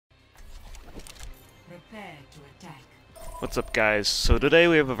What's up, guys? So today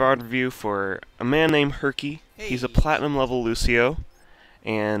we have a VOD review for a man named Herky. He's a platinum level Lucio,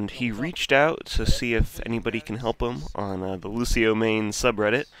 and he reached out to see if anybody can help him on the Lucio main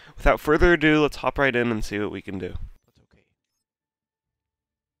subreddit. Without further ado, let's hop right in and see what we can do.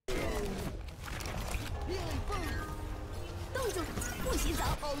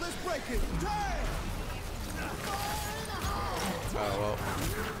 Oh well,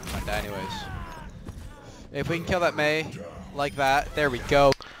 might die anyways. If we can kill that Mei like that, there we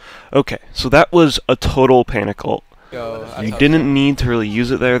go. Okay, so that was a total panic ult. You didn't need to really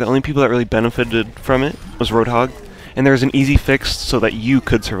use it there. The only people that really benefited from it was Roadhog, and there was an easy fix so that you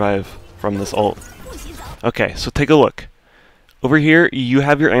could survive from this ult. Okay, so take a look. Over here, you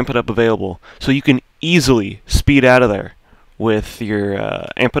have your Amp It Up available, so you can easily speed out of there with your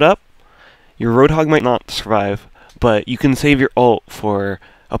Amp It Up. Your Roadhog might not survive, but you can save your ult for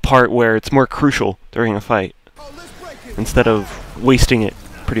a part where it's more crucial during a fight, instead of wasting it,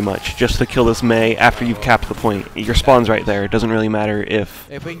 pretty much, just to kill this Mei after you've capped the point. Your spawn's right there. It doesn't really matter if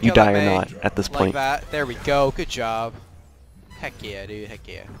you die or not at this point. There we go. Good job. Heck yeah, dude. Heck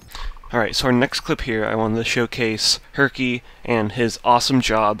yeah. Alright, so our next clip here, I wanted to showcase Herky and his awesome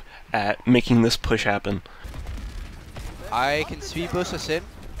job at making this push happen. I can speed boost us in.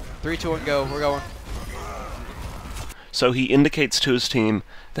 3, 2, 1, go. We're going. So he indicates to his team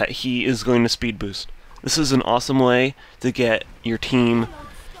that he is going to speed boost. This is an awesome way to get your team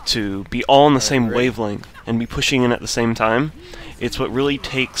to be all on the same wavelength and be pushing in at the same time. It's what really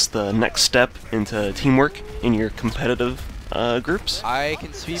takes the next step into teamwork in your competitive groups. I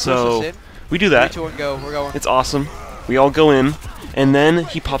can speed boost so us in. We do that. 3, 2, 1, go. We're going. It's awesome. We all go in, and then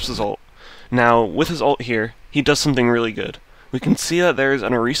he pops his ult. Now, with his ult here, he does something really good. We can see that there's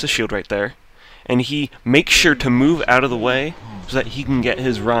an Orisa shield right there, and he makes sure to move out of the way so that he can get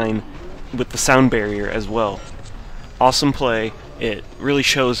his Rhine with the sound barrier as well. Awesome play. It really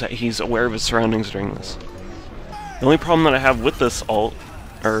shows that he's aware of his surroundings during this. The only problem that I have with this ult,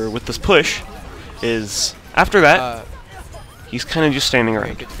 or with this push, is after that, he's kind of just standing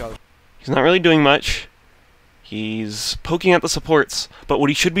around. He's not really doing much. He's poking at the supports, but what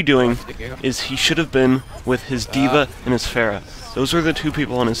he should be doing is he should have been with his D.Va and his Pharah. Those are the two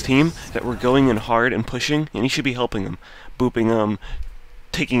people on his team that were going in hard and pushing, and he should be helping them, booping them,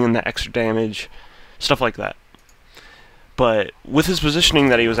 taking in the extra damage, stuff like that. But with his positioning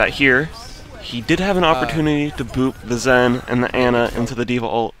that he was at here, he did have an opportunity to boop the Zen and the Ana into the D.Va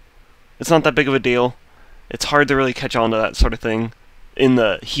ult. It's not that big of a deal. It's hard to really catch on to that sort of thing in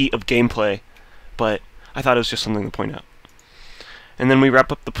the heat of gameplay, but I thought it was just something to point out. And then we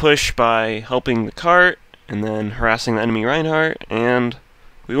wrap up the push by helping the cart, and then harassing the enemy Reinhardt, and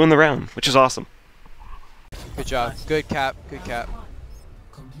we win the round, which is awesome. Good job. Good cap. Good cap.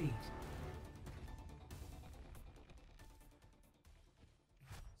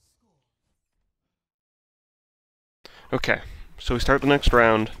 Okay, so we start the next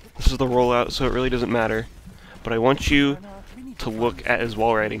round. This is the rollout, so it really doesn't matter. But I want you to look at his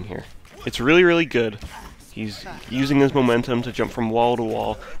wall riding here. It's really, really good. He's using his momentum to jump from wall to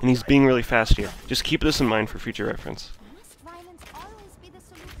wall, and he's being really fast here. Just keep this in mind for future reference.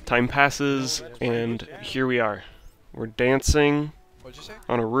 Time passes, and here we are. We're dancing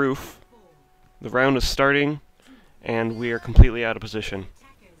on a roof. The round is starting, and we are completely out of position.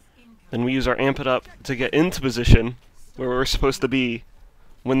 Then we use our Amp It Up to get into position where we're supposed to be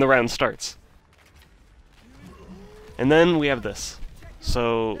when the round starts. And then we have this.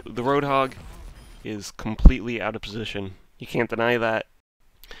 So the Roadhog is completely out of position. You can't deny that.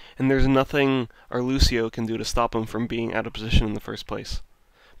 And there's nothing our Lucio can do to stop him from being out of position in the first place.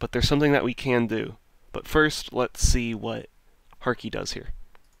 But there's something that we can do. But first, let's see what Herky does here.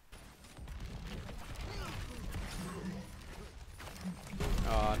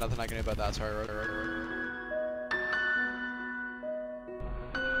 Nothing I can do about that. Sorry.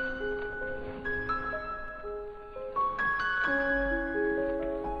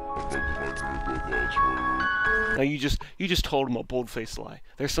 Now you just told him a bold-faced lie.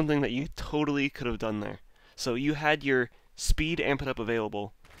 There's something that you totally could have done there. So you had your speed Amp It Up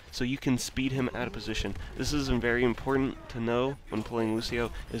available, so you can speed him out of position. This is very important to know when playing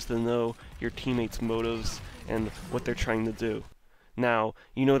Lucio, is to know your teammates' motives and what they're trying to do. Now,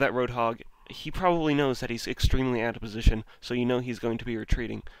 you know that Roadhog, he probably knows that he's extremely out of position, so you know he's going to be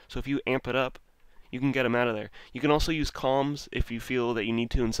retreating. So if you amp it up, you can get him out of there. You can also use comms if you feel that you need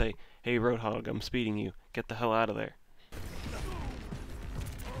to and say, "Hey Roadhog, I'm speeding you. Get the hell out of there."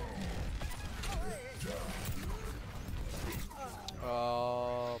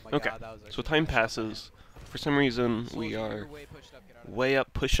 Oh my Okay, God, that was so time passes. for some reason we are way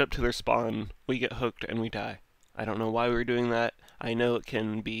up, pushed up to their spawn, we get hooked and we die. I don't know why we're doing that. I know it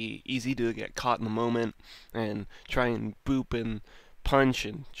can be easy to get caught in the moment and try and boop and punch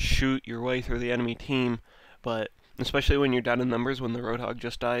and shoot your way through the enemy team, but especially when you're down in numbers, when the Roadhog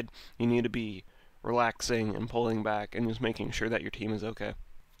just died, you need to be relaxing and pulling back and just making sure that your team is okay.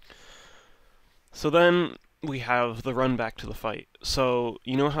 So then we have the run back to the fight. So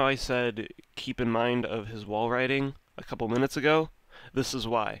you know how I said keep in mind of his wall riding a couple minutes ago? This is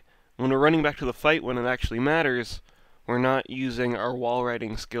why. When we're running back to the fight, when it actually matters, we're not using our wall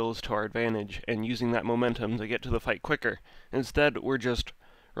riding skills to our advantage and using that momentum to get to the fight quicker. Instead, we're just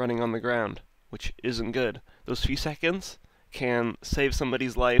running on the ground, which isn't good. Those few seconds can save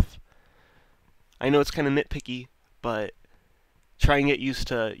somebody's life. I know it's kind of nitpicky, but try and get used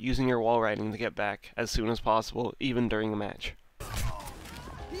to using your wall riding to get back as soon as possible, even during a match.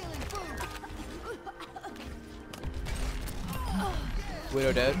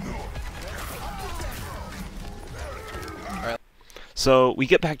 Widow dead. Alright. So we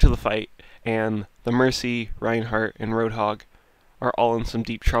get back to the fight, and the Mercy, Reinhardt, and Roadhog are all in some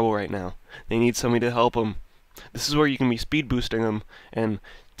deep trouble right now. They need somebody to help them. This is where you can be speed boosting them and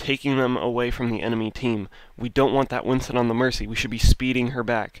taking them away from the enemy team. We don't want that Winston on the Mercy. We should be speeding her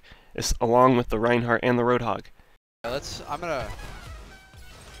back, along with the Reinhardt and the Roadhog. I'm gonna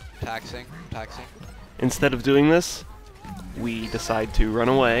taxing. Instead of doing this, we decide to run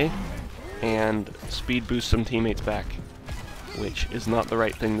away and speed boost some teammates back, which is not the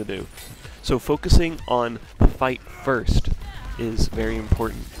right thing to do. So focusing on the fight first is very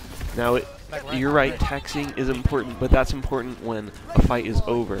important. Now, you're right, taxing is important, but that's important when a fight is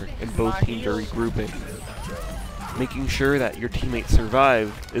over and both teams are regrouping. Making sure that your teammates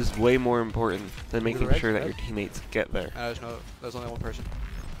survive is way more important than making sure that your teammates get there. There's only one person.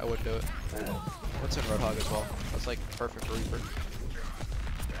 I wouldn't do it. What's in Roadhog as well? That's like perfect for Reaper.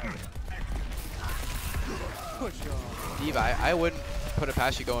 Diva, I wouldn't put it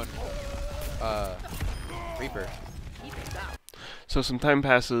past you going Reaper. So some time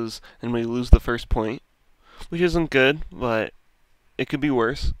passes and we lose the first point, which isn't good, but it could be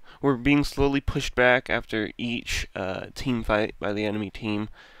worse. We're being slowly pushed back after each team fight by the enemy team,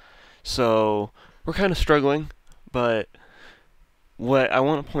 so we're kind of struggling, but what I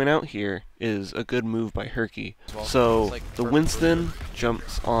want to point out here is a good move by Herky. So the Winston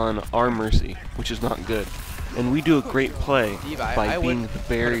jumps on our Mercy, which is not good. And we do a great play by being the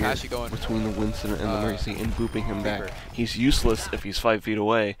barrier between the Winston and the Mercy and booping him back. He's useless if he's 5 feet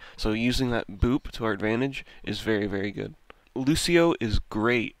away, so using that boop to our advantage is very, very good. Lucio is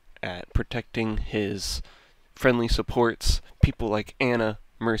great at protecting his friendly supports, people like Ana,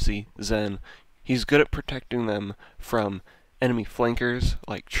 Mercy, Zen. He's good at protecting them from enemy flankers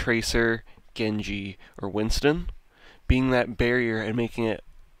like Tracer, Genji, or Winston, being that barrier and making it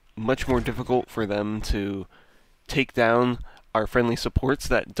much more difficult for them to take down our friendly supports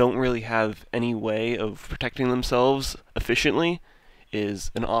that don't really have any way of protecting themselves efficiently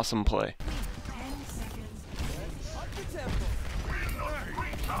is an awesome play.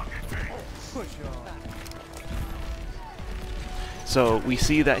 So we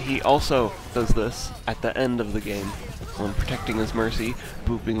see that he also does this at the end of the game when protecting his Mercy,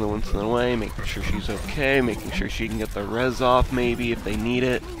 booping the Winston away, making sure she's okay, making sure she can get the res off maybe if they need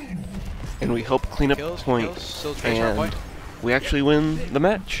it. And we help clean up the point, and we actually win the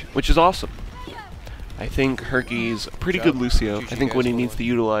match, which is awesome. I think Herky's a pretty good Lucio. I think what he needs to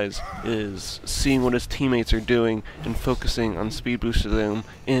utilize is seeing what his teammates are doing and focusing on speed boosting them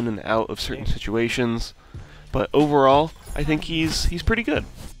in and out of certain situations. But overall, I think he's pretty good.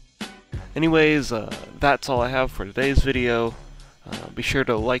 Anyways, that's all I have for today's video. Be sure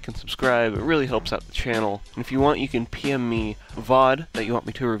to like and subscribe, it really helps out the channel. And if you want, you can PM me VOD that you want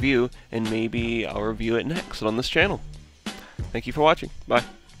me to review, and maybe I'll review it next on this channel. Thank you for watching. Bye.